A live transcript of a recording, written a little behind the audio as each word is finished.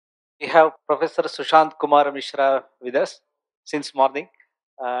We have Professor Sushant Kumar Mishra with us since morning,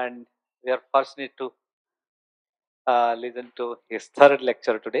 and we are fortunate to listen to his third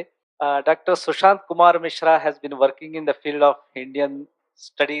lecture today. Dr. Sushant Kumar Mishra has been working in the field of Indian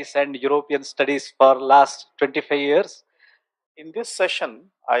studies and European studies for last 25 years. In this session,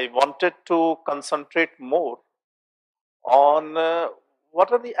 I wanted to concentrate more on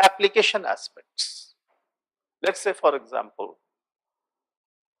what are the application aspects. Let's say, for example,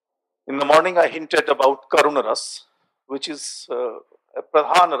 in the morning I hinted about Karun ras, which is a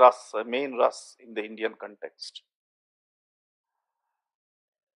pradhan ras, a main ras in the Indian context.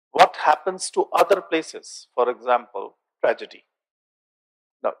 What happens to other places? For example, tragedy.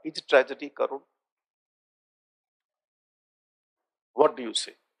 Now, is tragedy Karun? What do you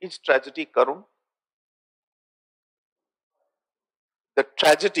say? Is tragedy Karun? The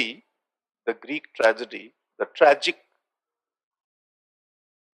tragedy, the Greek tragedy, the tragic,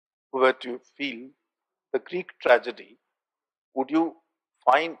 what you feel, the Greek tragedy, would you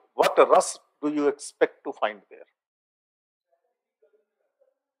find, what ras do you expect to find there?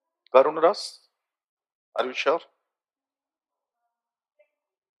 Karun ras? Are you sure?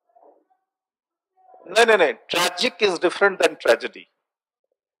 No. Tragic is different than tragedy.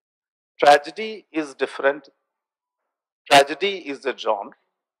 Tragedy is different. Tragedy is a genre,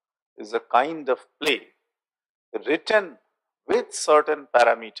 is a kind of play written with certain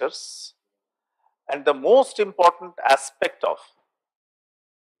parameters. And the most important aspect of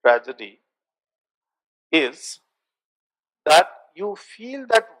tragedy is that you feel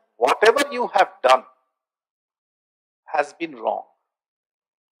that whatever you have done has been wrong.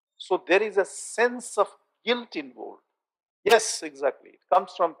 So there is a sense of guilt involved. Yes, exactly. It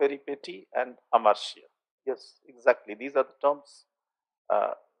comes from peripety and hamartia. Yes, exactly. These are the terms.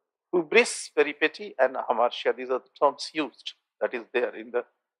 Hubris, peripety, and hamartia. These are the terms used. That is there in the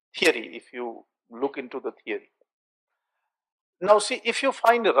theory. If you look into the theory. Now, see, if you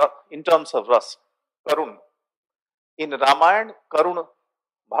find in terms of ras, Karun, in Ramayana, Karun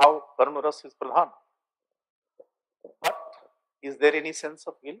bhav, Karun ras is pradhan. But is there any sense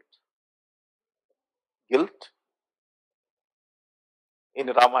of guilt? Guilt in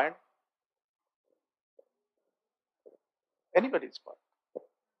Ramayana? Anybody's part.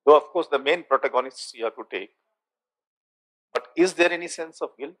 Though, of course, the main protagonists you have to take. But is there any sense of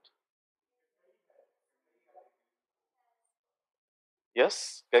guilt?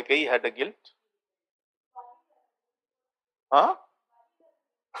 Yes, Kaikeyi had a guilt. Huh?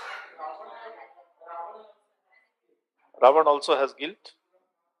 Ravan also has guilt.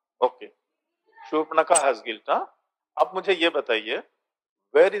 Okay. Shurpanakha has guilt. Huh? अब मुझे ये बताइए,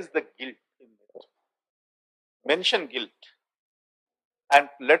 where is the guilt in it? Mention guilt. And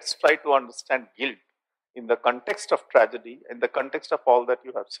let's try to understand guilt in the context of tragedy, in the context of all that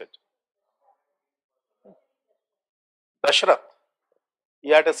you have said. Dashrath,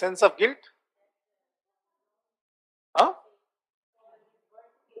 he had a sense of guilt? Huh?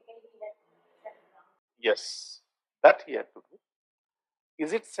 Yes, that he had to do.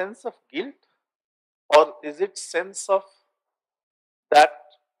 Is it sense of guilt or is it sense of that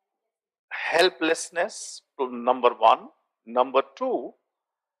helplessness to number one? Number two,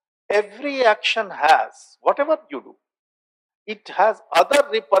 every action has, whatever you do, it has other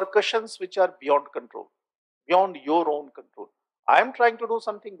repercussions which are beyond control, beyond your own control. I am trying to do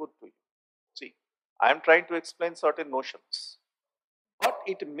something good to you. See, I am trying to explain certain notions, but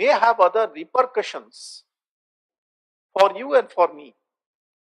it may have other repercussions for you and for me.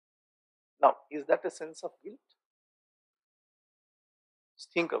 Now, is that a sense of guilt?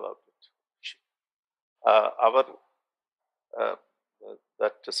 Think about it.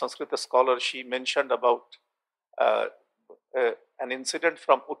 That Sanskrit scholar, she mentioned about an incident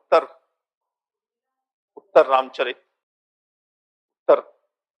from Uttar Ramcharit, Uttar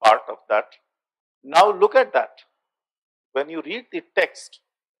part of that. Now look at that. When you read the text,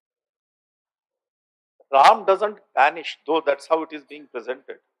 Ram doesn't vanish, though that's how it is being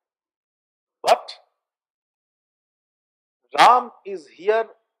presented. But Ram is here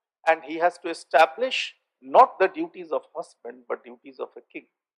and he has to establish not the duties of husband, but duties of a king.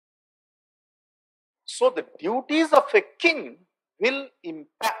 So the duties of a king will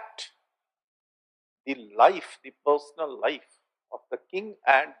impact the life, the personal life of the king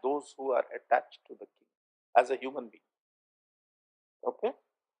and those who are attached to the king as a human being. Okay?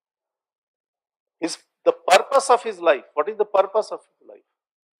 The purpose of his life. What is the purpose of his life?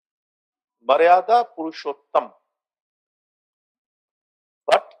 Maryada Purushottam.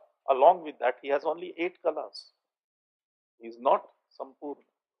 But along with that, he has only 8 kalas. He is not Sampurna.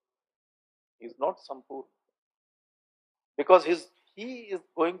 He is not Sampurna. Because he is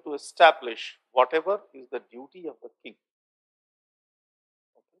going to establish whatever is the duty of the king.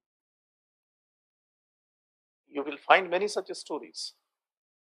 Okay. You will find many such stories.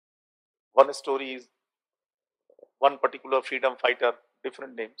 One story is one particular freedom fighter,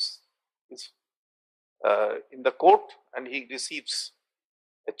 different names, is in the court and he receives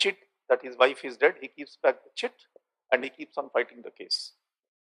a chit that his wife is dead. He keeps back the chit and he keeps on fighting the case.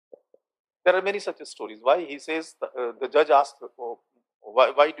 There are many such stories. Why? He says, the judge asked, oh,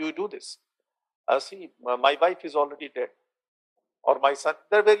 why do you do this? See, my wife is already dead. Or my son.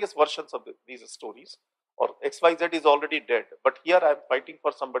 There are various versions of these stories. Or XYZ is already dead. But here I am fighting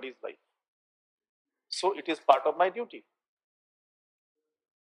for somebody's life. So it is part of my duty.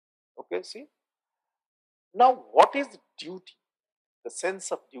 Okay, see? Now, what is duty? The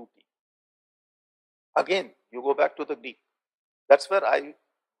sense of duty. Again, you go back to the Greek. That's where in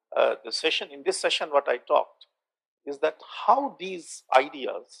this session, what I talked is that how these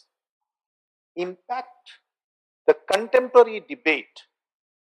ideas impact the contemporary debate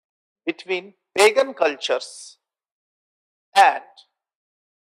between pagan cultures and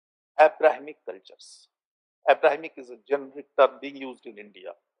Abrahamic cultures. Abrahamic is a generic term being used in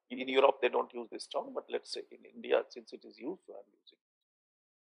India. In Europe, they don't use this term, but let's say in India, since it is used, so I'm using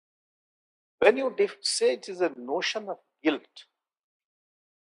it. When you say it is a notion of guilt,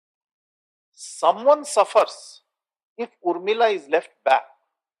 someone suffers if Urmila is left back.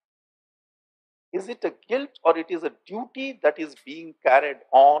 Is it a guilt or it is a duty that is being carried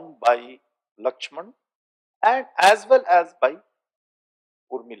on by Lakshman and as well as by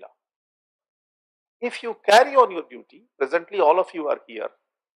Urmila? If you carry on your duty, presently all of you are here,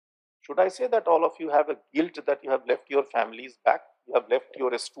 should I say that all of you have a guilt that you have left your families back? You have left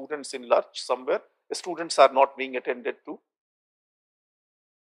your students in lurch somewhere? The students are not being attended to?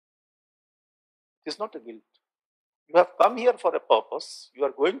 It is not a guilt. You have come here for a purpose. You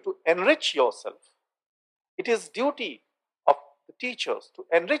are going to enrich yourself. It is duty of the teachers to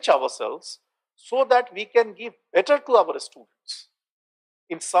enrich ourselves so that we can give better to our students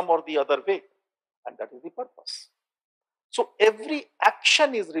in some or the other way. And that is the purpose. So every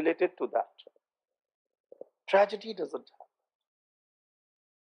action is related to that. Tragedy doesn't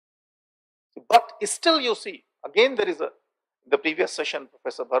have. But still you see, again there is in the previous session,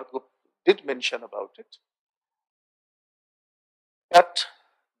 Professor Bharat did mention about it, that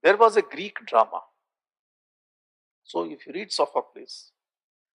there was a Greek drama. So if you read Sophocles,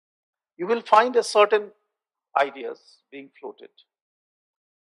 you will find a certain ideas being floated.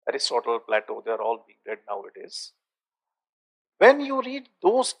 Aristotle, Plato, they are all being read nowadays. When you read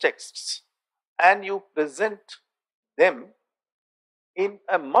those texts and you present them in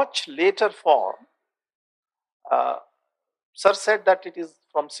a much later form, Sir said that it is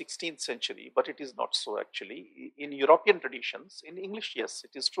from 16th century, but it is not so actually. In European traditions, in English, yes,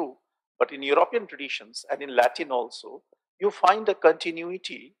 it is true, but in European traditions and in Latin also, you find a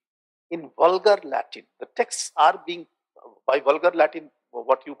continuity in vulgar Latin. The texts are being, by vulgar Latin,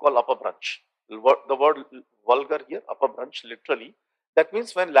 what you call upper branch. The word vulgar here, upper branch, literally. That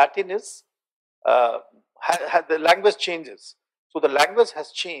means when Latin is, the language changes. So the language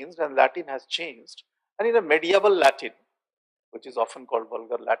has changed and Latin has changed. And in a medieval Latin, which is often called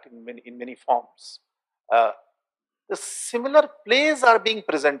vulgar Latin in many forms, the similar plays are being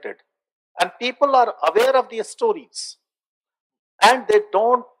presented and people are aware of the stories and they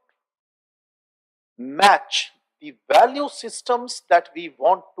don't match the value systems that we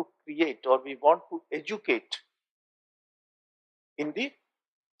want to create or we want to educate in the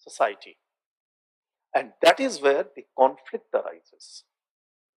society. And that is where the conflict arises.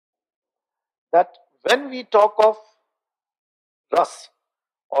 That when we talk of rasa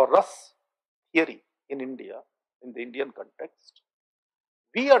or ras theory in India, in the Indian context,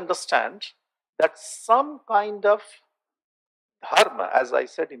 we understand that some kind of dharma, as I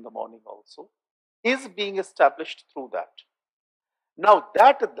said in the morning also, is being established through that. Now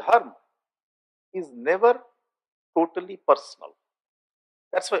that dharma is never totally personal.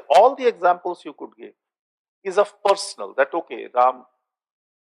 That's why all the examples you could give is of personal, that okay, Ram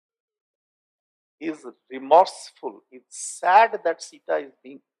is remorseful, it's sad that Sita is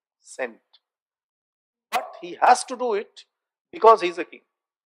being sent. But he has to do it because he's a king.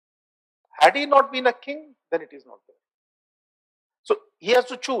 Had he not been a king, then it is not there. So he has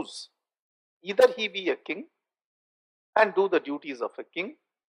to choose. Either he be a king and do the duties of a king,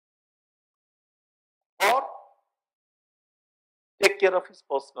 or take care of his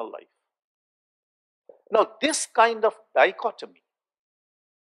personal life. Now this kind of dichotomy,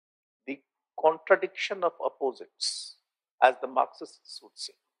 the contradiction of opposites, as the Marxists would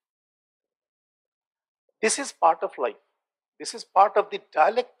say, this is part of life. This is part of the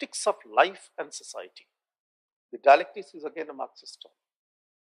dialectics of life and society. The dialectics is again a Marxist term.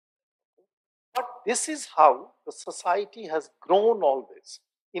 But this is how the society has grown always.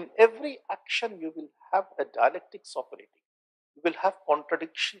 In every action, you will have a dialectics operating. You will have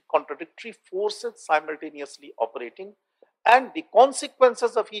contradictory forces simultaneously operating, and the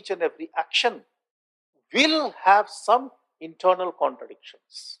consequences of each and every action will have some internal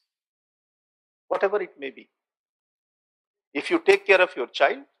contradictions, whatever it may be. If you take care of your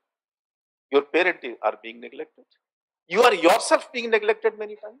child, your parents are being neglected. You are yourself being neglected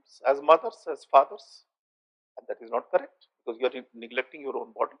many times as mothers, as fathers, and that is not correct because you are neglecting your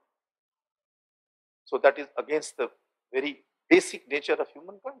own body. So that is against the very basic nature of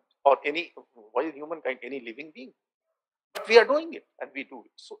humankind, or why is humankind any living being? But we are doing it, and we do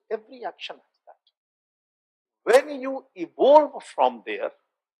it. So every action has that. When you evolve from there,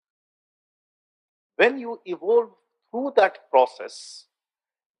 when you evolve through that process,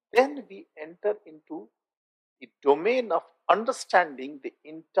 then we enter into the domain of understanding the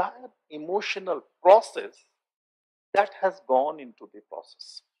entire emotional process that has gone into the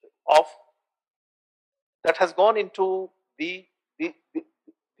process of, that has gone into the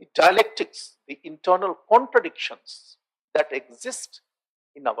dialectics, the internal contradictions that exist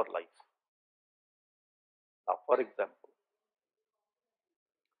in our life. Now, for example,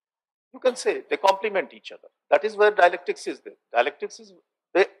 you can say they complement each other. That is where dialectics is there. Dialectics is,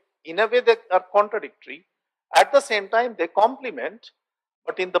 in a way, they are contradictory. At the same time, they complement,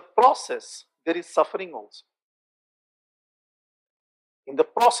 but in the process, there is suffering also. In the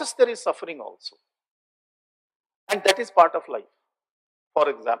process, there is suffering also. And that is part of life. For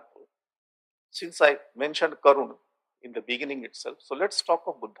example, since I mentioned Karun in the beginning itself, so let's talk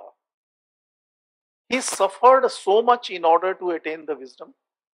of Buddha. He suffered so much in order to attain the wisdom.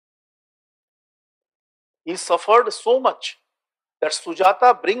 He suffered so much that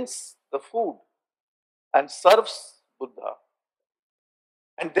Sujata brings the food and serves Buddha.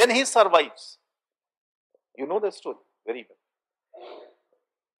 And then he survives. You know the story very well.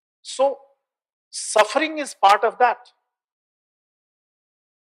 So, suffering is part of that.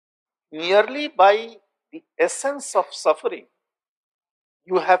 Merely by the essence of suffering,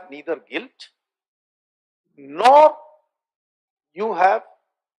 you have neither guilt nor you have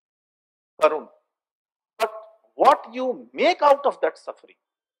Karun. But what you make out of that suffering,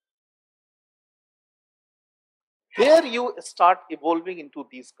 there you start evolving into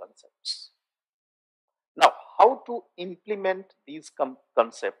these concepts. Now, how to implement these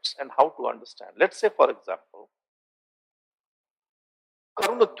concepts and how to understand? Let's say, for example,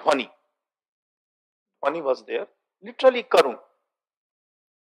 Karun Dhwani. Dhwani was there, literally Karun.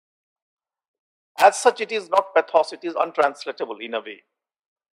 As such, it is not pathos, it is untranslatable in a way.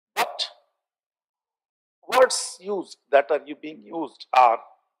 But words used that are being used are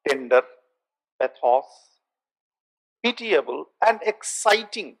tender, pathos, pitiable, and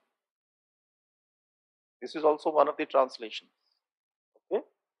exciting. This is also one of the translations. Okay.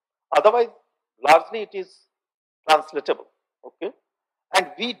 Otherwise, largely it is translatable. Okay. And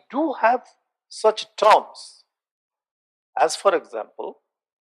we do have such terms as, for example,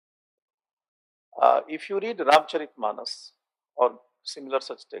 if you read Ramcharitmanas or similar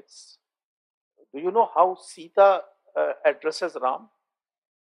such texts, do you know how Sita addresses Ram?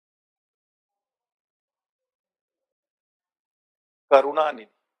 Karunanidhi.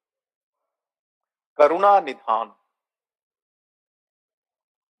 Karunanidhan.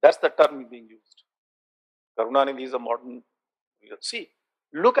 That's the term being used. Karunanidhi is a modern. See,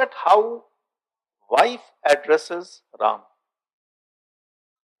 look at how wife addresses Ram.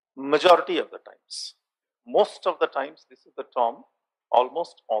 Majority of the times. Most of the times, this is the term,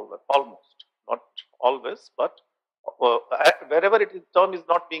 almost, not always, but wherever term is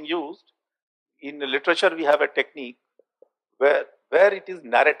not being used, in literature we have a technique where it is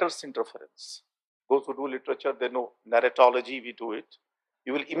narrator's interference. Those who do literature, they know narratology, we do it.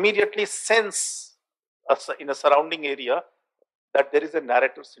 You will immediately sense in a surrounding area that there is a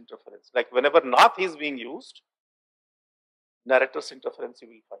narrator's interference. Like whenever Nath is being used, narrator's interference you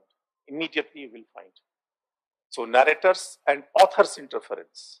will find. Immediately you will find. So narrators and author's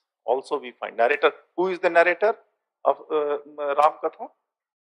interference also we find. Narrator, who is the narrator of Ram Katha?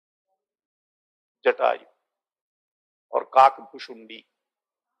 Jatayu or Kak Bhushundi.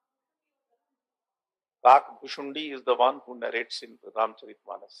 Kak Bhushundi is the one who narrates in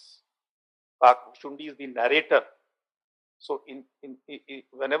Ramcharitmanas. Kak Bhushundi is the narrator. So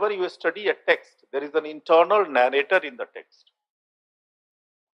whenever you study a text, there is an internal narrator in the text.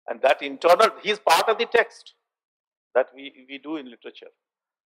 And that internal, he is part of the text that we do in literature.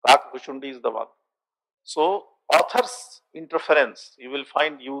 Kak Bhushundi is the one. So author's interference, you will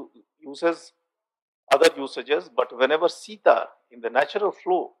find uses other usages, but whenever Sita in the natural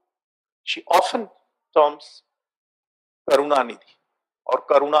flow, she often terms Karunanidhi or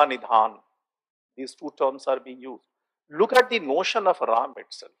Karunanidhan. These two terms are being used. Look at the notion of Ram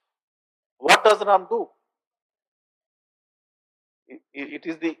itself. What does Ram do? It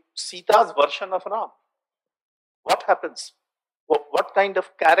is the Sita's version of Ram. What happens? What kind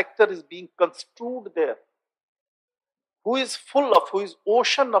of character is being construed there? Who is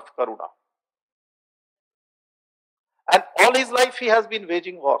ocean of Karuna? And all his life he has been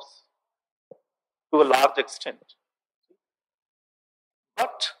waging wars to a large extent.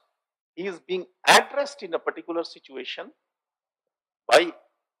 But he is being addressed in a particular situation by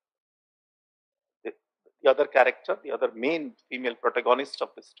the other character, the other main female protagonist of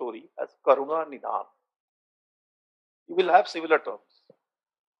the story as Karuna Nidhan. You will have similar terms.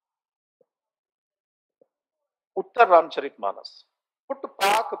 Uttar Ramcharitmanas.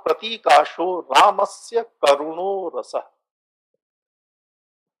 Putpak pratikasho Ramasya Karuno rasa.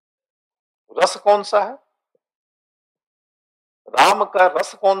 रस कौन सा है? राम का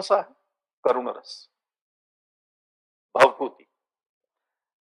रस कौन सा है? करुण रस, Bhavabhuti.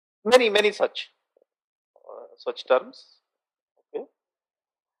 Many such terms. Okay.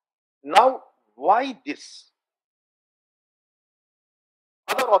 Now, why this?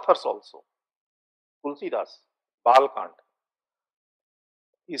 Other authors also. Tulsidas, Balkand.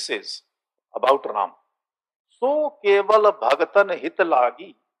 He says about Ram. So keval bhagatan hit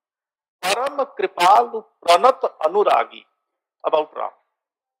lagi, param kripalu pranat anuragi. About Ram.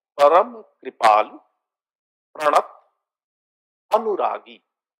 Param kripalu pranat anuragi.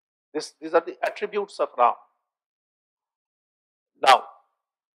 These are the attributes of Ram. Now,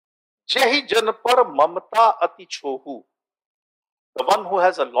 Jahi jan par mamata ati chohu. The one who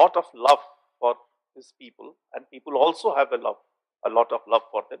has a lot of love for his people, and people also have a lot of love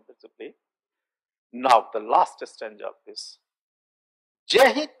for them, basically. Now, the last stanza of this.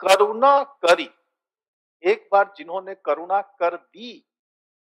 Jahi karuna kari. एक बार जिन्होंने करुणा कर दी,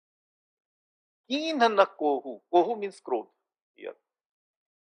 कीन न कोहू. कोहू means क्रोध.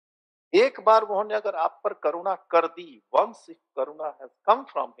 एक बार उन्होंने अगर आप पर करुणा कर दी, once if karuna has come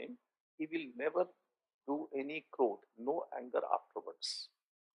from him, he will never do any crowd, no anger afterwards.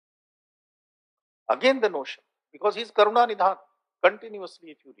 Again the notion, because he is Karuna Nidhan,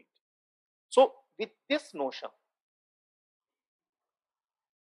 continuously if you read. So with this notion,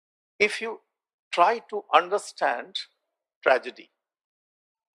 if you try to understand tragedy,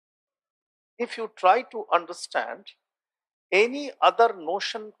 if you try to understand any other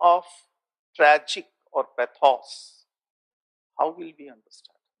notion of tragic or pathos, how will we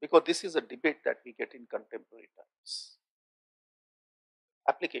understand? Because this is a debate that we get in contemporary times.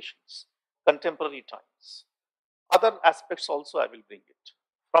 Applications, contemporary times. Other aspects also I will bring it.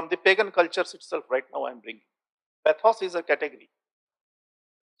 From the pagan cultures itself, right now I am bringing. Pathos is a category.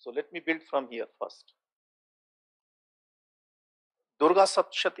 So let me build from here first. Durga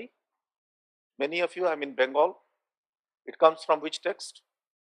Saptashati. Many of you, I am in Bengal. It comes from which text?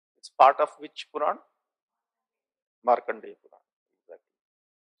 It's part of which Puran? Markandeya Puran. Exactly.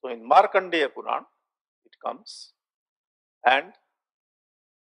 So in Markandeya Puran, it comes, and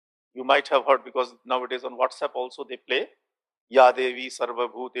you might have heard, because nowadays on WhatsApp also they play Ya Devi Sarva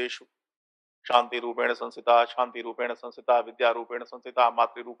Bhuteshu Shanti Rupena Sansita, Vidya Rupena Sansita,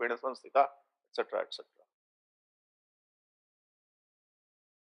 Matri Rupena Sansita, etc. etc.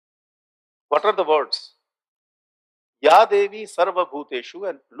 What are the words? Ya Devi Sarva Bhuteshu,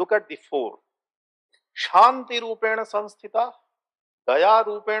 and look at the four. Shanti Rupena Sanstita, Daya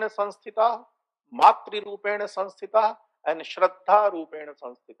Rupena Sanstita, Matri Rupena Sanstita, and Shraddha Rupena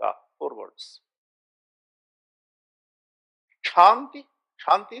Sanstita. Four words. Shanti,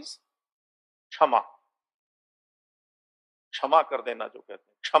 Shanti is क्षमा, क्षमा कर देना जो कहते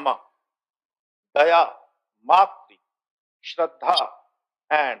हैं, क्षमा. दया, मातृ, श्रद्धा,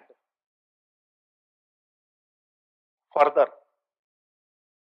 and further,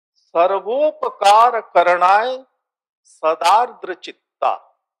 सर्वोपकार करणाय सदार्द्र चित्ता.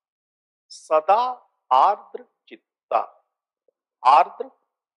 सदा आर्द्र चित्ता. आर्द्र,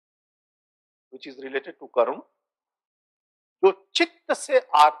 which is related to Karun, जो चित्त से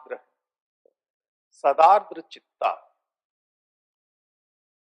आर्द्र है. सदार्द्र चित्ता.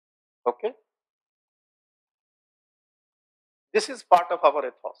 Okay? This is part of our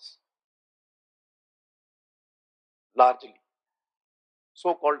ethos. Largely.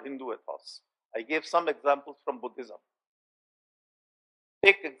 So-called Hindu ethos. I gave some examples from Buddhism.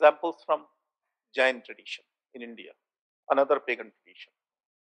 Take examples from Jain tradition in India, another pagan tradition.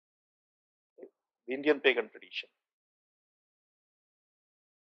 the Indian pagan tradition.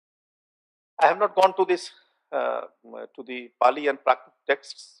 I have not gone to this to the Pali and Prakrit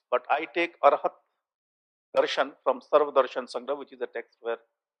texts, but I take Arhat Darshan from Sarva Darshan Sangram, which is a text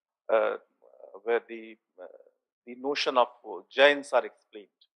uh, where the notion of Jains are explained.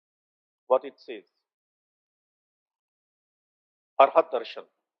 What it says, Arhat Darshan,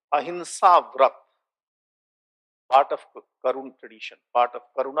 Ahimsa Vrat, part of Karun tradition, part of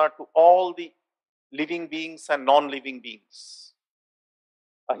Karuna to all the living beings and non-living beings.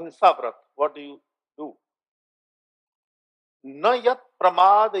 Ahimsa Vrat, what do you do? न यत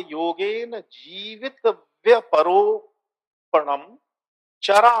प्रमाद योगेन जीवित व्यपरोपणम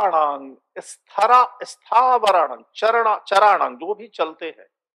चराणांग स्थावराणांग चराणांग जो भी चलते हैं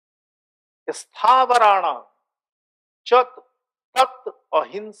स्थावराणांग चत तत्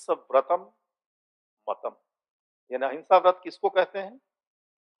अहिंस व्रतम मतम। यानी अहिंसा व्रत किसको कहते हैं?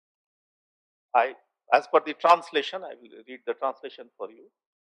 I, as per the translation, I will read the translation for you.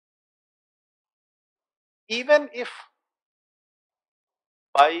 Even if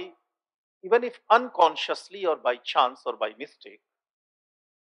unconsciously or by chance or by mistake,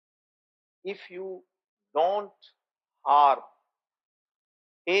 if you don't harm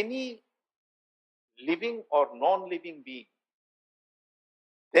any living or non-living being,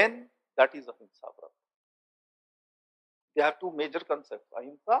 then that is ahimsa vrat. They have two major concepts,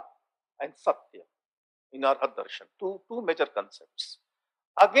 ahimsa and satya, in our darshan. Two major concepts.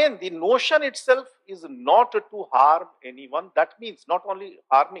 Again, the notion itself is not to harm anyone. That means not only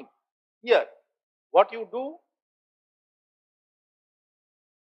harming. Here, what you do,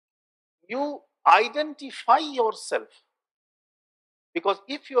 you identify yourself. Because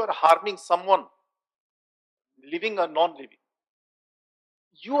if you are harming someone, living or non-living,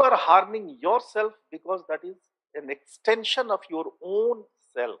 you are harming yourself because that is an extension of your own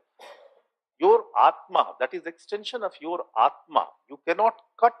self. Your Atma, that is extension of your Atma. You cannot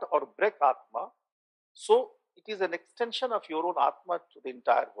cut or break Atma. So it is an extension of your own Atma to the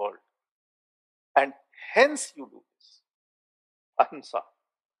entire world. And hence you do this. Ahimsa.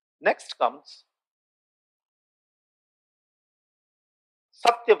 Next comes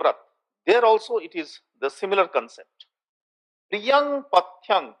Satyavrat. There also it is the similar concept. Priyang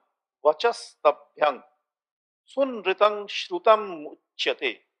pathyang vachastabhyang sunritang shrutam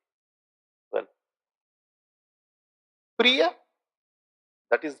uchyate. Well, Priya,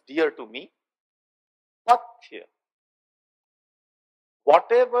 that is dear to me. Pathya,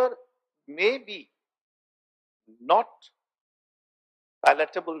 whatever may be not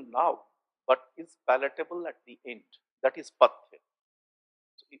palatable now, but is palatable at the end. That is pathya.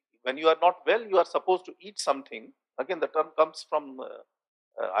 So when you are not well, you are supposed to eat something. Again, the term comes from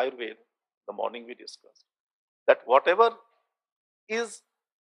Ayurveda, the morning we discussed. That whatever is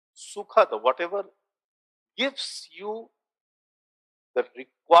sukhada, whatever gives you the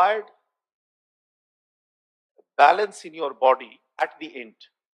required balance in your body at the end,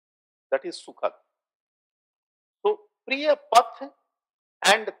 that is sukhada. So, priya, path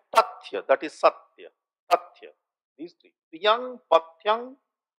and tathya, that is satya, tathya, these three. Priyang, pathyang,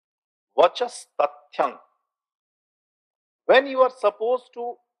 vachas, tathyang. When you are supposed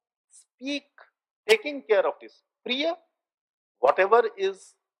to speak, taking care of this, priya, whatever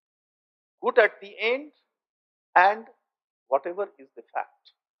is good at the end and whatever is the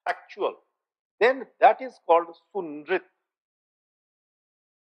fact, factual, then that is called sunrit.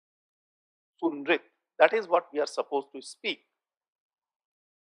 Sunrit, that is what we are supposed to speak.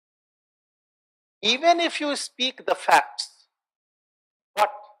 Even if you speak the facts,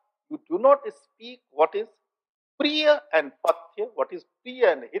 but you do not speak what is priya and pathya, what is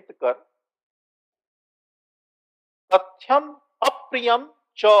priya and hitkar, tathyam apriyam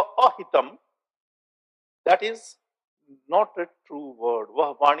cha ahitam, that is not a true word.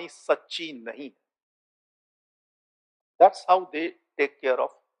 Vah vani sachi nahi. That's how they take care of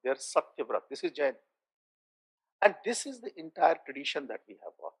their Satyavrat. This is Jain. And this is the entire tradition that we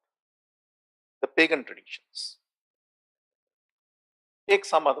have got. The pagan traditions. Take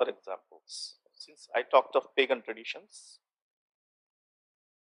some other examples. Since I talked of pagan traditions,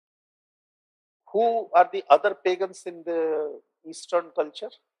 who are the other pagans in the Eastern culture?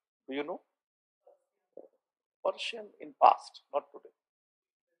 Do you know? Persian in past, not today.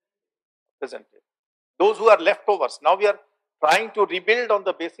 Present day. Those who are leftovers. Now we are trying to rebuild on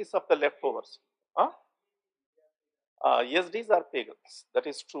the basis of the leftovers. Huh? Yazdis are pagans, that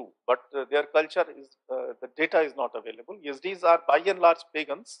is true, but their culture is, the data is not available. Yazdis are by and large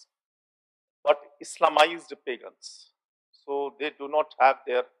pagans, but Islamized pagans. So they do not have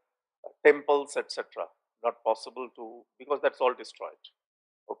their temples, etc. Not possible to, because that's all destroyed.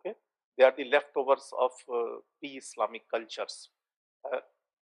 Okay. They are the leftovers of pre-Islamic cultures.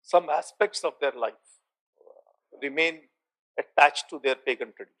 Some aspects of their life remain attached to their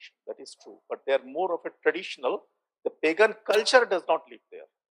pagan tradition. That is true. But they are more of a traditional. The pagan culture does not live there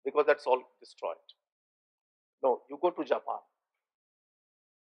because that's all destroyed. No, you go to Japan.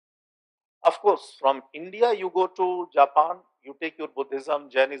 Of course, from India, you go to Japan, you take your Buddhism,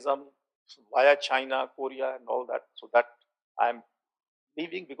 Jainism via China, Korea, and all that. So that I am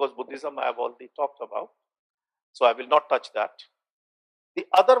leaving because Buddhism I have already talked about. So I will not touch that. The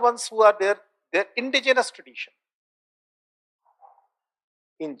other ones who are there, they're indigenous tradition.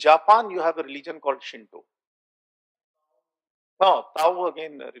 In Japan, you have a religion called Shinto. No, Tao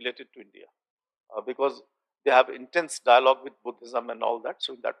again related to India because they have intense dialogue with Buddhism and all that.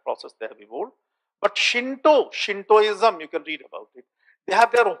 So in that process, they have evolved. But Shintoism, you can read about it. They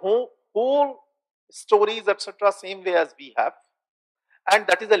have their whole stories, etc., same way as we have. And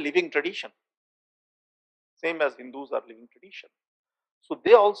that is a living tradition. Same as Hindus are living tradition. So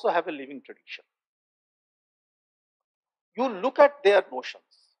they also have a living tradition. You look at their notions.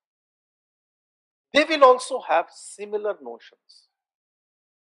 They will also have similar notions.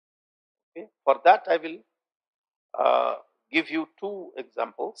 Okay? For that, I will give you two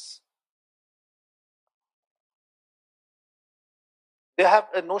examples. They have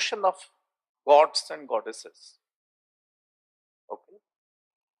a notion of gods and goddesses. Okay.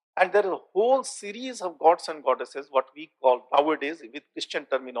 And there is a whole series of gods and goddesses, what we call nowadays with Christian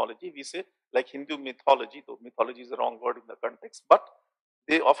terminology, we say like Hindu mythology, though mythology is the wrong word in the context, but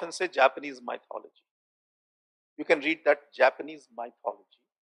they often say Japanese mythology. You can read that Japanese mythology.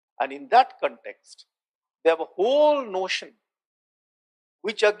 And in that context, they have a whole notion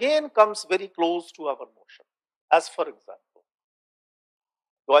which again comes very close to our notion. As for example,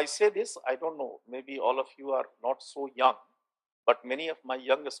 though I say this, I don't know, maybe all of you are not so young, but many of my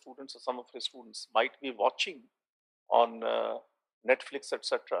younger students or some of the students might be watching on Netflix,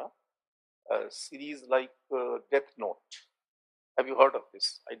 etc., a series like Death Note. Have you heard of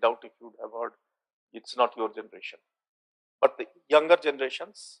this? I doubt if you have heard. It's not your generation. But the younger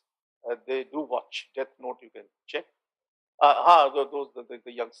generations, they do watch Death Note, you can check. Those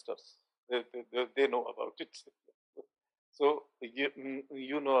the youngsters, they know about it. So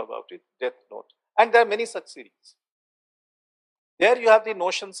you know about it, Death Note. And there are many such series. There you have the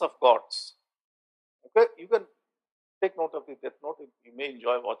notions of gods. Okay, you can take note of the Death Note. You may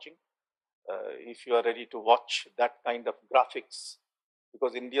enjoy watching if you are ready to watch that kind of graphics.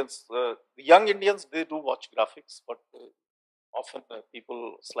 Because Indians, the young Indians, they do watch graphics, but often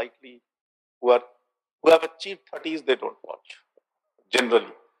people slightly who have achieved 30s, they don't watch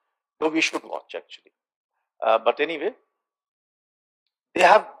generally. Though we should watch actually. But anyway, they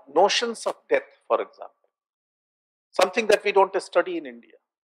have notions of death, for example. Something that we don't study in India.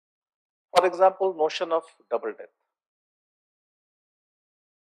 For example, notion of double death.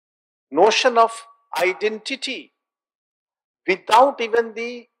 Notion of identity without even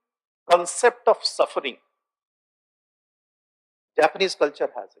the concept of suffering. Japanese culture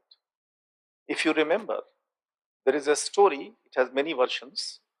has it. If you remember, there is a story, it has many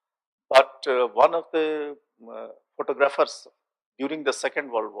versions, but one of the photographers during the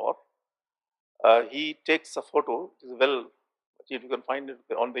Second World War, he takes a photo, it is well, you can find it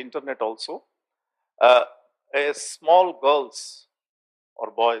on the internet also, a small girls or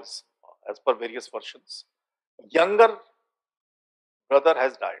boys, as per various versions, younger brother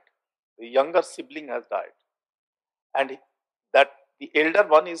has died, the younger sibling has died, and that the elder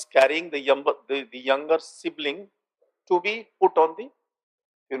one is carrying the younger sibling to be put on the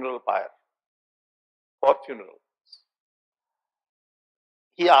funeral pyre for funeral.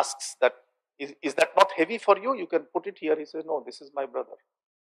 He asks that, is that not heavy for you? You can put it here. He says, no, this is my brother.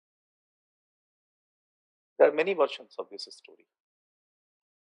 There are many versions of this story.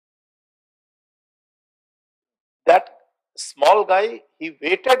 That small guy, he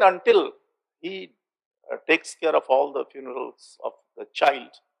waited until he takes care of all the funerals of the child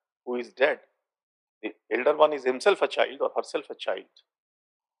who is dead. The elder one is himself a child or herself a child.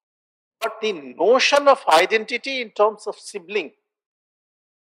 But the notion of identity in terms of sibling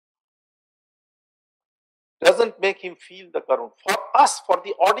doesn't make him feel the Karun. For us, for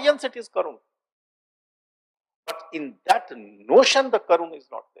the audience, it is Karun. But in that notion, the Karun is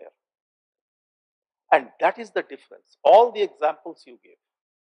not there. And that is the difference. All the examples you gave.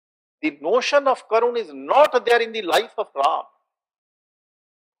 The notion of Karun is not there in the life of Ram.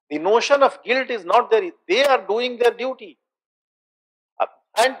 The notion of guilt is not there. They are doing their duty.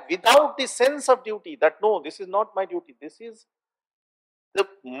 And without the sense of duty, that no, this is not my duty. This is the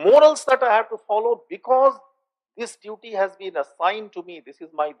morals that I have to follow because This duty has been assigned to me. This is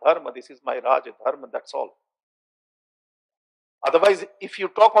my dharma. This is my raja dharma. That's all. Otherwise, if you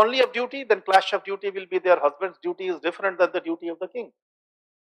talk only of duty, then clash of duty will be there. Husband's duty is different than the duty of the king.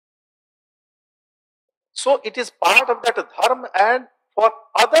 So it is part of that dharma, and for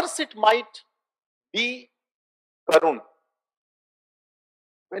others it might be Karun.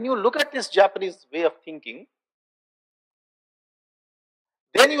 When you look at this Japanese way of thinking,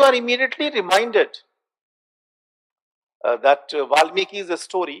 then you are immediately reminded that Valmiki is a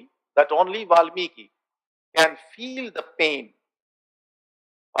story that only Valmiki can feel the pain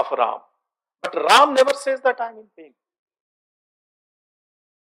of Ram. But Ram never says that I'm in pain.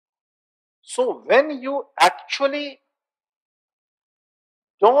 So when you actually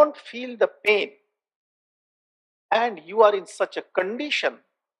don't feel the pain and you are in such a condition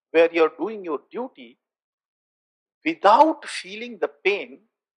where you're doing your duty without feeling the pain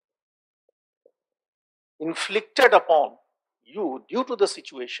inflicted upon you due to the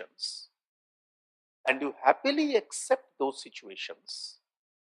situations, and you happily accept those situations,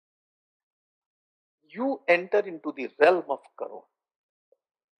 you enter into the realm of Karuna.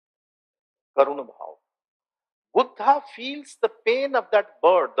 Karuna Bhav. Buddha feels the pain of that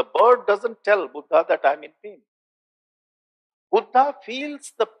bird. The bird doesn't tell Buddha that I'm in pain. Buddha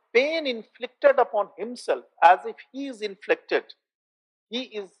feels the pain inflicted upon himself as if he is inflicted. He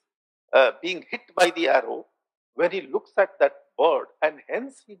is being hit by the arrow when he looks at that bird, and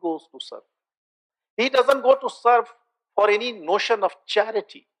hence he goes to serve. He doesn't go to serve for any notion of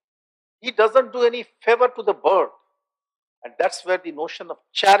charity. He doesn't do any favor to the bird. And that's where the notion of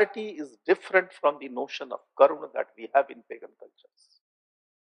charity is different from the notion of karuna that we have in pagan cultures.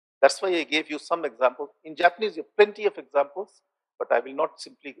 That's why I gave you some examples. In Japanese, you have plenty of examples, but I will not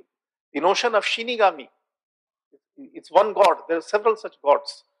simply give. The notion of Shinigami, it's one god. There are several such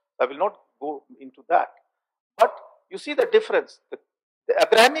gods. I will not go into that. But you see the difference. The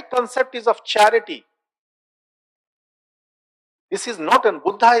Abrahamic concept is of charity. This is not, and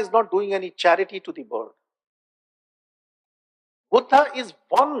Buddha is not doing any charity to the bird. Buddha is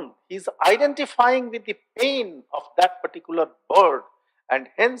one. He is identifying with the pain of that particular bird, and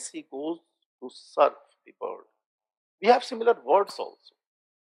hence he goes to serve the bird. We have similar words also.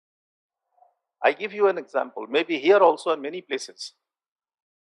 I give you an example, maybe here also in many places.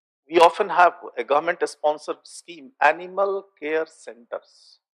 We often have a government-sponsored scheme, animal care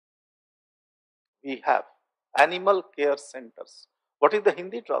centers. We have animal care centers. What is the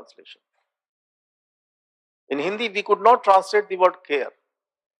Hindi translation? In Hindi, we could not translate the word care.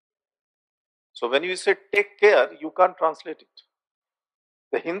 So when you say take care, you can't translate it.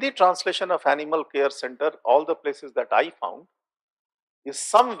 The Hindi translation of animal care center, all the places that I found, is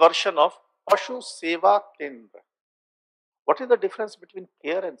some version of Pashu Seva Kendra. What is the difference between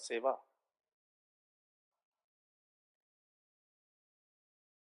care and seva?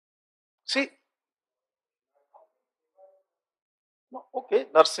 See, no, okay,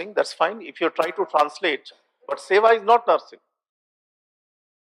 nursing, that's fine if you try to translate, but seva is not nursing.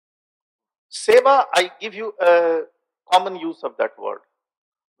 Seva, I give you a common use of that word.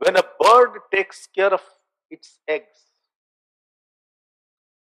 When a bird takes care of its eggs,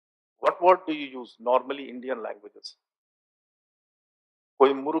 what word do you use normally Indian languages?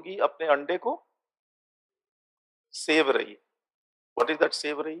 कोई मुर्गी अपने अंडे को save रही है. What is that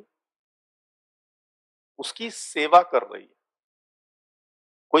save रही? उसकी सेवा कर रही है.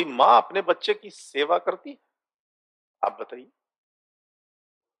 कोई माँ अपने बच्चे की सेवा करती है? आप बताइए.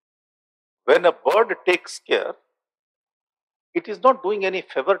 When a bird takes care, it is not doing any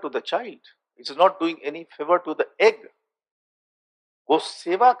favor to the child. It is not doing any favor to the egg. वो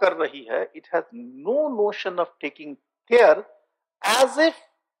सेवा कर रही है. It has no notion of taking care, as if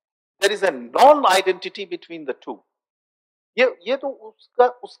there is a non-identity between the two. ये तो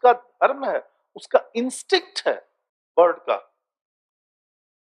उसका धर्म है, उसका इंस्टिंक्ट है बर्ड का.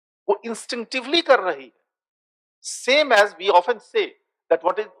 वो instinctively कर रही है. Same as we often say that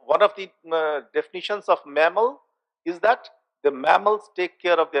what is one of the definitions of mammal is that the mammals take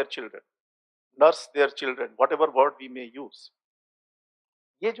care of their children, nurse their children, whatever word we may use.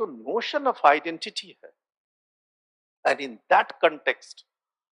 ये जो notion of identity है, and in that context,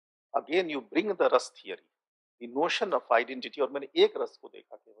 again you bring the rasa theory, the notion of identity. और मैंने एक रस को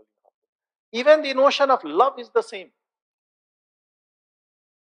देखा केवल यहाँ पे. Even the notion of love is the same.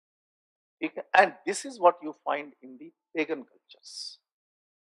 And this is what you find in the pagan cultures.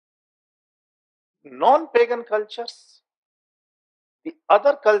 Non-pagan cultures, the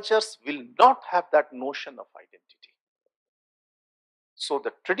other cultures will not have that notion of identity. So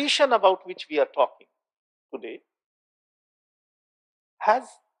the tradition about which we are talking today has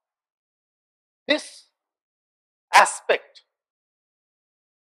this aspect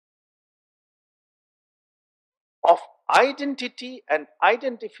of identity and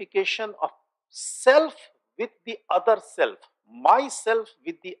identification of self with the other self, myself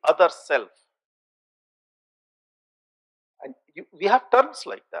with the other self. And we have terms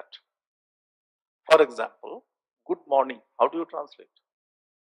like that. For example, good morning. How do you translate?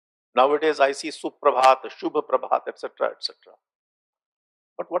 Nowadays, I see Suprabhat, Shubha Prabhat, etc., etc.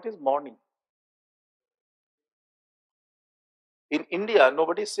 But what is morning? In India,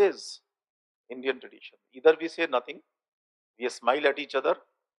 nobody says Indian tradition. Either we say nothing, we smile at each other,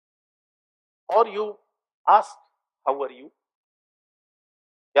 or you ask, how are you?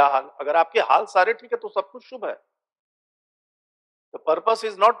 क्या हाल? अगर आपके हाल सारे ठीक है तो सब कुछ शुभ है. The purpose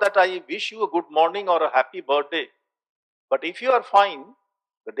is not that I wish you a good morning or a happy birthday, but if you are fine,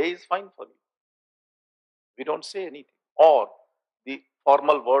 the day is fine for you. We don't say anything. Or the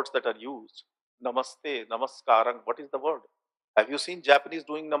formal words that are used, namaste, namaskarang, what is the word? Have you seen Japanese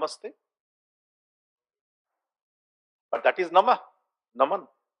doing namaste? But that is naman.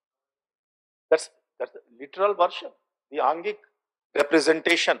 That's the literal version, the angic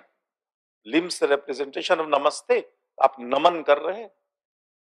representation, limbs representation of namaste. आप नमन कर रहे हैं.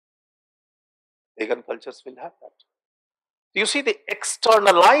 Pagan cultures will have that. You see the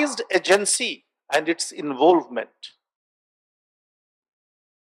externalized agency and its involvement.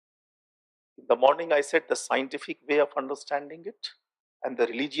 In the morning, I said the scientific way of understanding it and the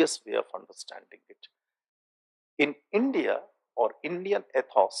religious way of understanding it. In India or Indian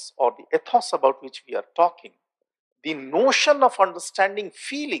ethos or the ethos about which we are talking, the notion of understanding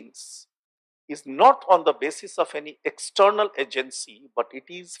feelings is not on the basis of any external agency, but it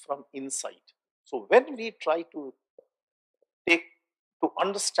is from inside. So when we try to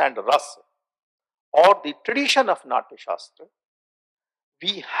understand rasa or the tradition of Natyasastra,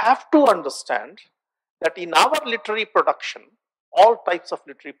 we have to understand that in our literary production, all types of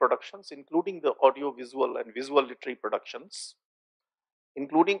literary productions, including the audio, visual and visual literary productions,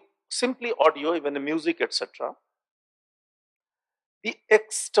 including simply audio, even the music, etc., the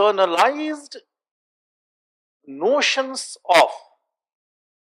externalized notions of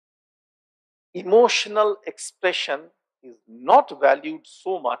emotional expression is not valued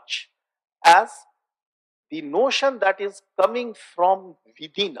so much as the notion that is coming from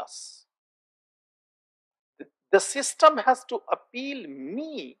within us. The system has to appeal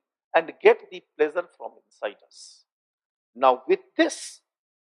me and get the pleasure from inside us. Now with this,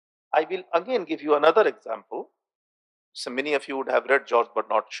 I will again give you another example. So many of you would have read George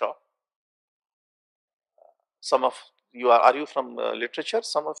Bernard Shaw. Some of you are you from literature?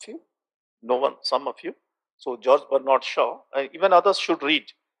 Some of you? No one, some of you. So George Bernard Shaw, even others should read.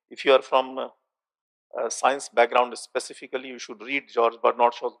 If you are from science background specifically, you should read George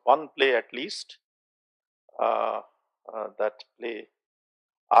Bernard Shaw's one play at least. That play,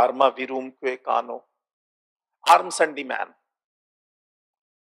 Arma Virumque Kano, Arms and the Man.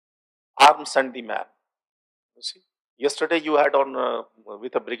 Arms and the Man. You see, yesterday you had on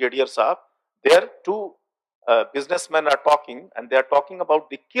with a Brigadier Saab, there two businessmen are talking and they are talking about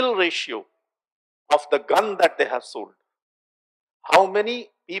the kill ratio of the gun that they have sold. How many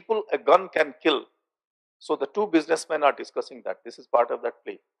people a gun can kill? So the two businessmen are discussing that. This is part of that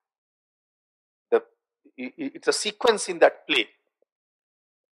play. It's a sequence in that play.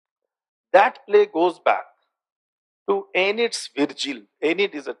 That play goes back to Aeneid's Virgil.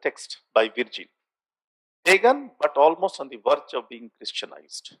 Aeneid is a text by Virgil. Pagan, but almost on the verge of being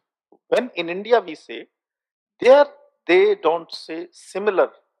Christianized. When in India we say, there they don't say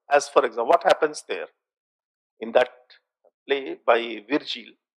similar as, for example, what happens there in that play by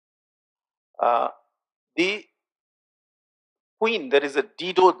Virgil. The queen, there is a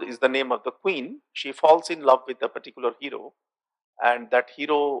Dido is the name of the queen. She falls in love with a particular hero and that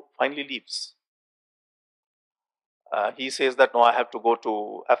hero finally leaves. He says that, no, I have to go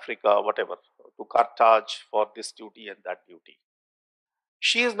to Africa, whatever, to Carthage for this duty and that duty.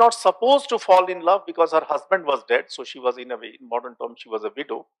 She is not supposed to fall in love because her husband was dead. So she was, in a way, in modern terms, she was a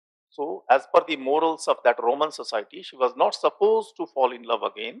widow. So as per the morals of that Roman society, she was not supposed to fall in love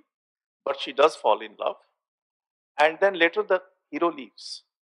again, but she does fall in love. And then later the hero leaves.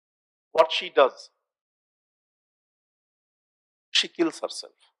 What she does? She kills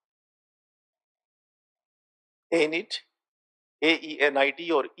herself. Aenid,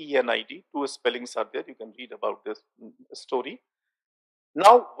 A-E-N-I-D or E-N-I-D, two spellings are there. You can read about this story.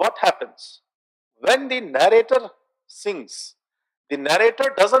 Now, what happens? When the narrator sings, the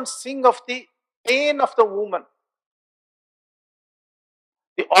narrator doesn't sing of the pain of the woman.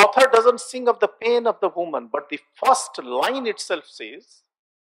 The author doesn't sing of the pain of the woman, but the first line itself says,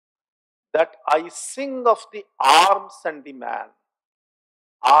 that I sing of the arms and the man.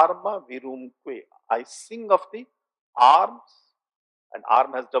 Arma virumque. I sing of the arms, and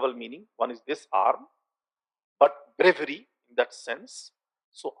arm has double meaning. One is this arm, but bravery in that sense.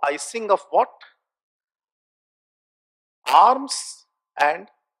 So I sing of what? Arms and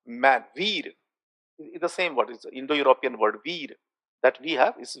man. Veer is the same word, it's the Indo-European word veer that we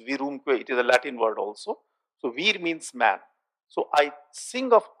have is virumque. It is a Latin word also. So veer means man. So I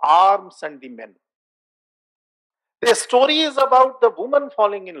sing of arms and the men. The story is about the woman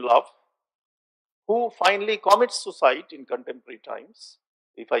falling in love who finally commits suicide in contemporary times.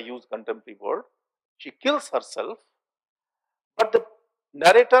 If I use contemporary word, she kills herself, but the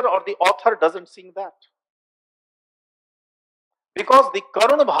narrator or the author doesn't sing that because the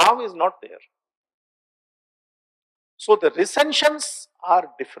Karun bhav is not there. So the recensions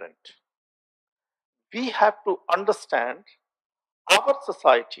are different. We have to understand our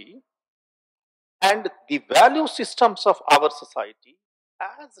society and the value systems of our society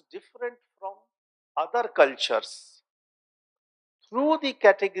as different from other cultures through the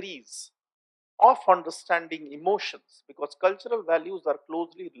categories of understanding emotions, because cultural values are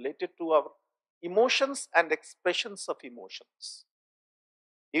closely related to our emotions and expressions of emotions.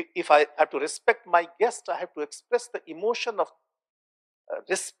 If I have to respect my guest, I have to express the emotion of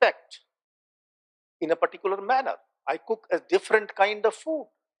respect in a particular manner. I cook a different kind of food.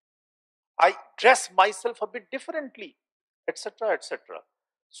 I dress myself a bit differently, etc., etc.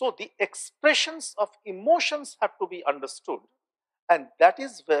 So the expressions of emotions have to be understood, and that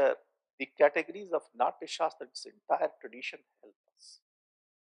is where the categories of Natyasastra, its entire tradition, help us.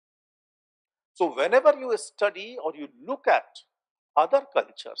 So whenever you study or you look at other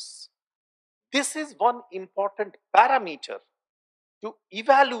cultures, this is one important parameter to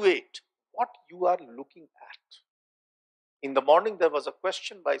evaluate what you are looking at. In the morning, there was a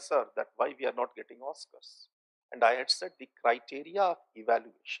question by sir that why we are not getting Oscars. And I had said the criteria of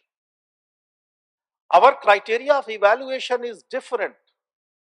evaluation. Our criteria of evaluation is different.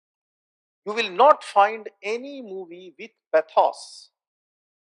 You will not find any movie with pathos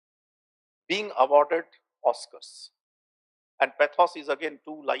being awarded Oscars. And pathos is again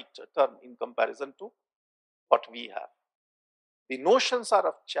too light a term in comparison to what we have. The notions are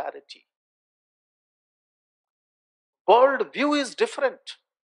of charity. World view is different.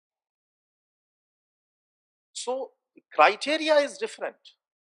 So the criteria is different.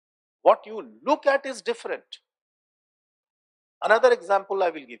 What you look at is different. Another example I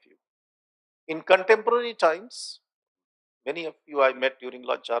will give you. In contemporary times, many of you I met during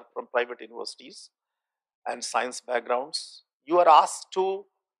lunch are from private universities and science backgrounds. You are asked to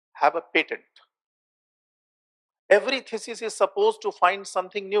have a patent. Every thesis is supposed to find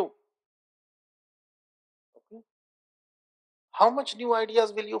something new. Okay. How much new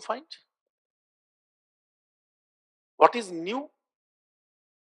ideas will you find? What is new?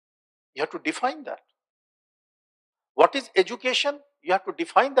 You have to define that. What is education? You have to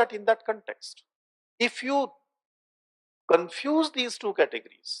define that in that context. If you confuse these two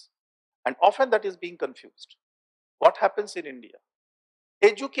categories, and often that is being confused, what happens in India?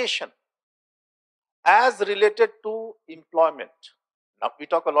 Education as related to employment. Now we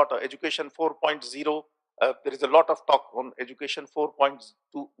talk a lot of education 4.0. There is a lot of talk on education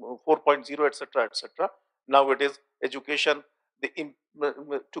 4.2, 4.0, etc., etc. Nowadays, education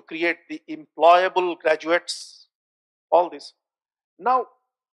to create the employable graduates, all this. Now,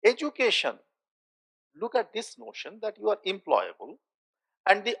 education, look at this notion that you are employable,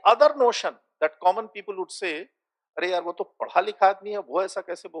 and the other notion that common people would say, अरे यार वो तो पढ़ा लिखा आदमी है, वो ऐसा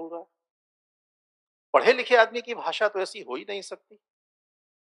कैसे बोल रहा है? पढ़े लिखे आदमी की भाषा तो ऐसी हो ही नहीं सकती.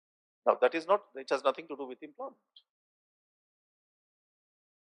 Now that is not, it has nothing to do with employment.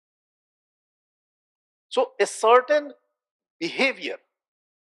 So a certain behavior,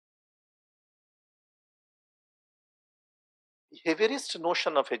 behaviorist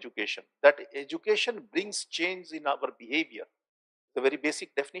notion of education, that education brings change in our behavior, the very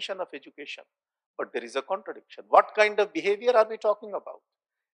basic definition of education. But there is a contradiction. What kind of behavior are we talking about?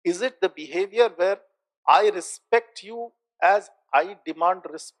 Is it the behavior where I respect you as I demand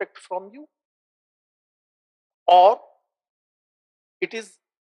respect from you? Or it is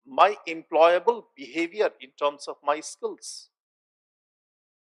my employable behavior in terms of my skills?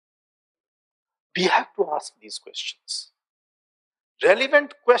 We have to ask these questions.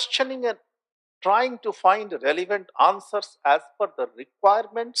 Relevant questioning and trying to find relevant answers as per the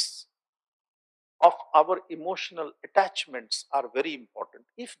requirements of our emotional attachments are very important.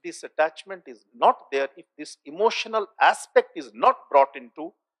 If this attachment is not there, if this emotional aspect is not brought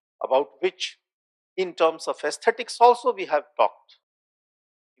into, about which in terms of aesthetics also we have talked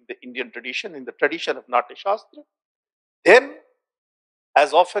the Indian tradition, in the tradition of Natyasastra, then,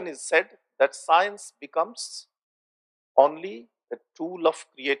 as often is said, that science becomes only a tool of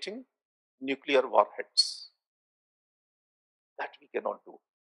creating nuclear warheads. That we cannot do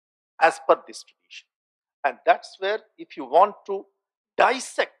as per this tradition. And that's where, if you want to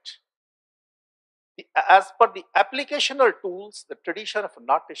dissect, as per the applicational tools, the tradition of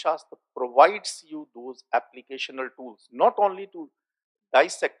Natyashastra provides you those applicational tools, not only to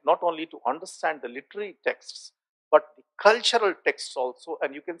dissect, not only to understand the literary texts, but the cultural texts also.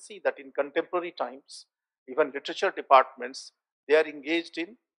 And you can see that in contemporary times, even literature departments, they are engaged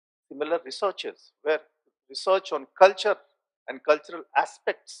in similar researches, where research on culture and cultural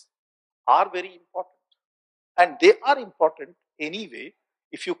aspects are very important. And they are important anyway.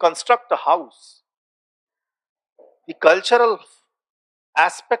 If you construct a house, the cultural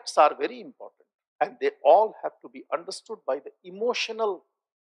aspects are very important, and they all have to be understood by the emotional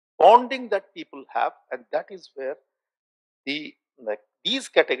bonding that people have, and that is where these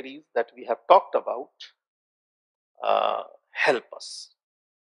categories that we have talked about help us.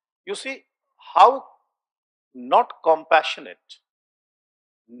 You see how not compassionate,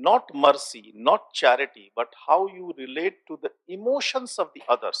 not mercy, not charity, but how you relate to the emotions of the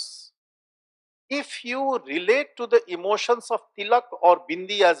others. If you relate to the emotions of tilak or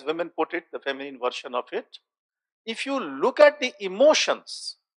bindi, as women put it, the feminine version of it, if you look at the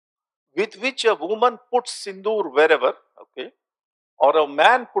emotions with which a woman puts sindoor wherever, okay, or a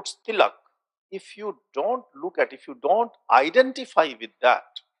man puts tilak, if you don't look at, if you don't identify with that,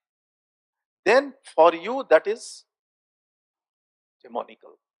 then for you that is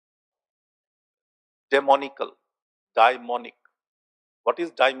demonical. Demonical, daimonic. What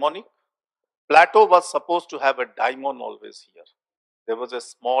is daimonic? Plato was supposed to have a daimon always here. There was a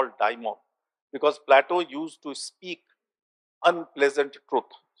small daimon, because Plato used to speak unpleasant truth.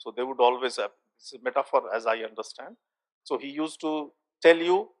 So they would always have, this is a metaphor as I understand. So he used to tell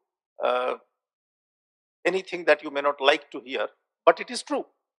you anything that you may not like to hear, but it is true.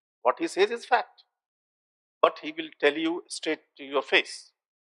 What he says is fact. But he will tell you straight to your face.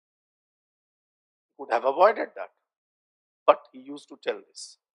 He could have avoided that, but he used to tell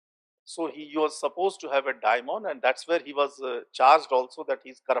this. So he was supposed to have a daimon, and that's where he was charged also, that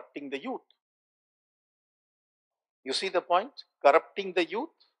he's corrupting the youth. You see the point? Corrupting the youth,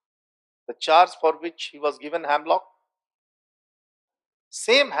 the charge for which he was given hemlock.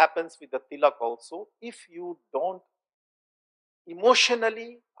 Same happens with the tilak also. If you don't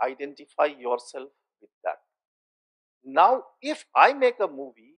emotionally identify yourself with that. Now, if I make a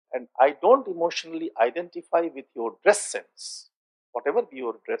movie and I don't emotionally identify with your dress sense, whatever be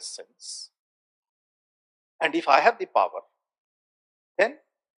your dress sense, and if I have the power, then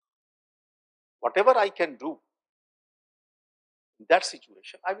whatever I can do in that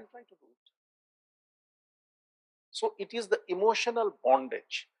situation, I will try to do it. So it is the emotional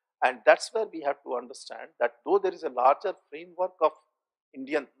bondage, and that's where we have to understand that though there is a larger framework of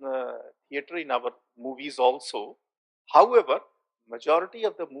Indian theatre in our movies also, however, majority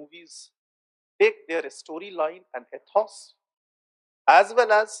of the movies take their storyline and ethos as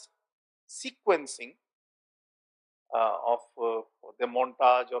well as sequencing of the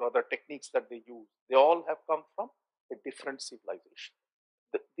montage or other techniques that they use. They all have come from a different civilization.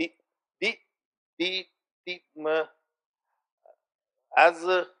 The, the, the, the as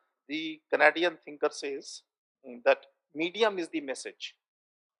the Canadian thinker says, that medium is the message.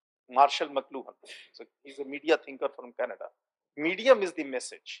 Marshall McLuhan, so he's a media thinker from Canada. Medium is the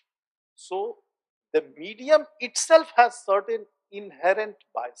message. So the medium itself has certain inherent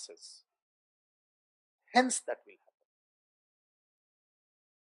biases. Hence that will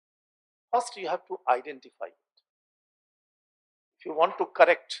happen. First you have to identify it. If you want to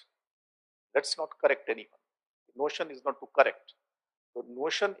correct, let's not correct anyone. The notion is not to correct. The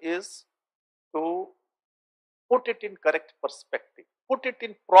notion is to put it in correct perspective, put it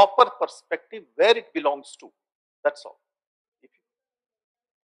in proper perspective where it belongs to. That's all.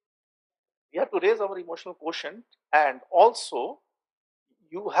 We have to raise our emotional quotient, and also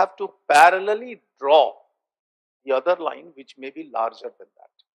you have to parallelly draw the other line which may be larger than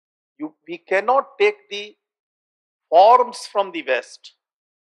that. We cannot take the forms from the West,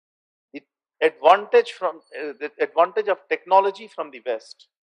 the the advantage of technology from the West,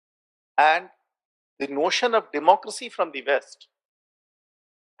 and the notion of democracy from the West,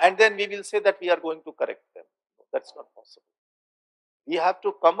 and then we will say that we are going to correct them. No, that's not possible. We have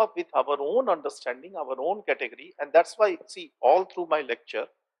to come up with our own understanding, our own category, and that's why, see, all through my lecture,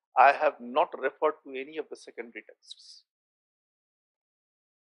 I have not referred to any of the secondary texts.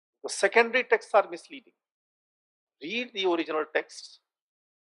 The secondary texts are misleading. Read the original texts,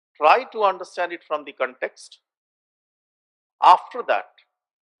 try to understand it from the context. After that,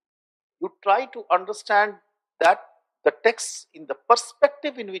 you try to understand that the texts in the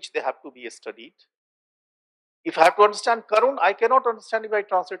perspective in which they have to be studied. If I have to understand Karun, I cannot understand it by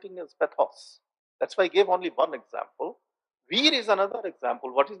translating as pathos. That's why I gave only one example. Veer is another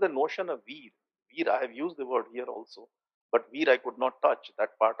example. What is the notion of Veer? Veer, I have used the word here also, but Veer I could not touch. That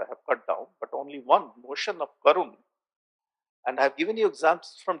part I have cut down, but only one notion of Karun. And I have given you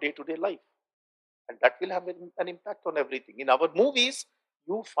examples from day-to-day life. And that will have an impact on everything. In our movies,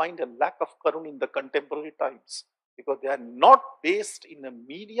 you find a lack of Karun in the contemporary times because they are not based in a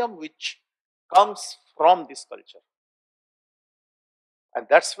medium which comes from this culture. And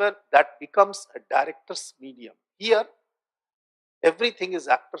that's where that becomes a director's medium. Here, everything is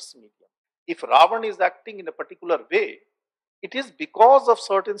actor's medium. If Ravan is acting in a particular way, it is because of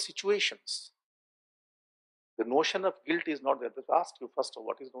certain situations. The notion of guilt is not there. Let's ask you first,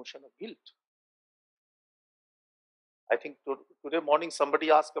 what is notion of guilt? I think today morning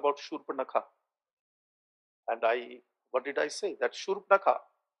somebody asked about Shurpanakha. And what did I say? That Shurpanakha,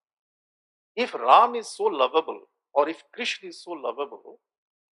 if Ram is so lovable, or if Krishna is so lovable,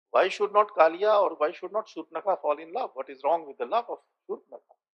 why should not Kaliya or why should not Shurpanakha fall in love? What is wrong with the love of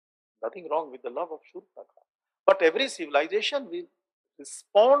Shurpanakha? Nothing wrong with the love of Shurpanakha. But every civilization will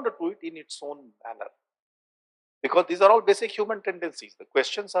respond to it in its own manner. Because these are all basic human tendencies. The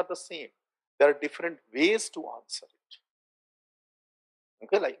questions are the same. There are different ways to answer it.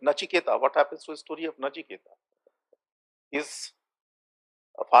 Okay, like Nachiketa, what happens to the story of Nachiketa? His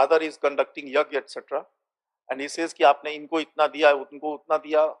father is conducting yajna, etc. And he says कि आपने इनको इतना दिया, उनको उतना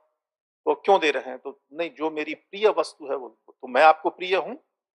दिया, तो क्यों दे रहे हैं? तो नहीं, जो मेरी प्रिय वस्तु है वो, तो मैं आपको प्रिय हूं.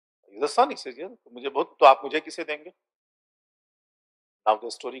 The son, he says, तो मुझे बहुत, तो आप मुझे किसे देंगे? Now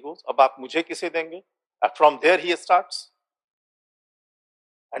the story goes, अब आप मुझे किसे देंगे? And from there he starts.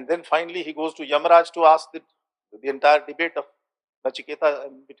 And then finally he goes to Yamaraj to ask the entire debate of Nachiketa,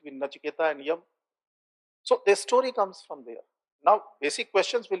 between Nachiketa and Yam. So the story comes from there. Now basic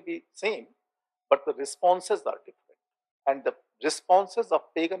questions will be same, but the responses are different. And the responses of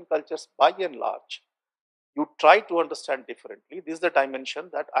pagan cultures by and large, you try to understand differently. This is the dimension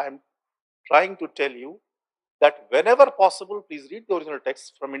that I am trying to tell you, that whenever possible, please read the original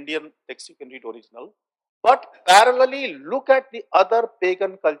text. From Indian text, you can read original. But parallelly, look at the other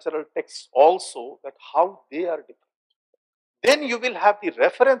pagan cultural texts also, that how they are different. Then you will have the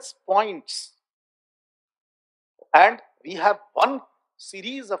reference points. And we have one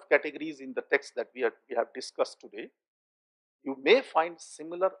series of categories in the text that we have discussed today. You may find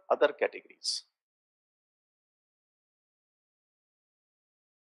similar other categories.